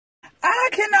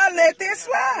cannot let this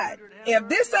slide. If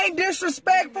this ain't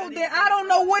disrespectful, then I don't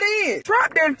know what is.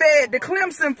 Trump done fed the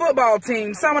Clemson football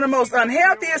team some of the most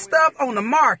unhealthiest stuff on the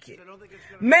market.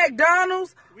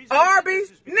 McDonald's,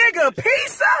 Arby's, nigga,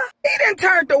 pizza. He done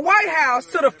turned the White House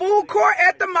to the food court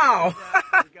at the mall.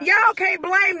 Y'all can't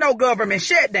blame no government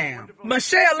shutdown.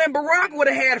 Michelle and Barack would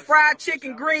have had fried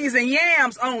chicken, greens, and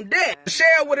yams on deck.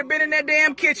 Michelle would have been in that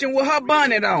damn kitchen with her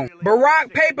bonnet on.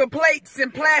 Barack paper plates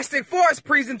and plastic forks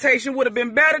presentation would have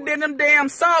been better than them damn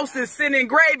sauces sitting in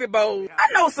gravy bowls.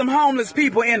 I know some homeless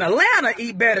people in Atlanta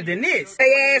eat better than this.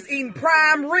 They ass eating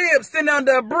prime ribs sitting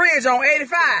under a bridge on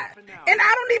 85. And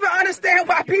I don't even understand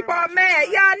why people are mad.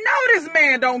 Y'all know this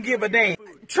man don't give a damn.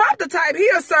 Trump the type,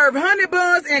 he'll serve honey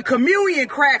buns and communion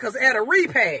crackers at a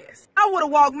repast. I would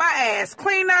have walked my ass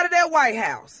clean out of that White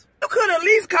House. You could at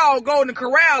least call Golden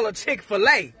Corral or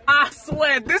Chick-fil-A. I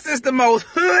swear, this is the most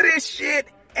hoodest shit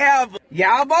ever.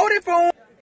 Y'all voted for him.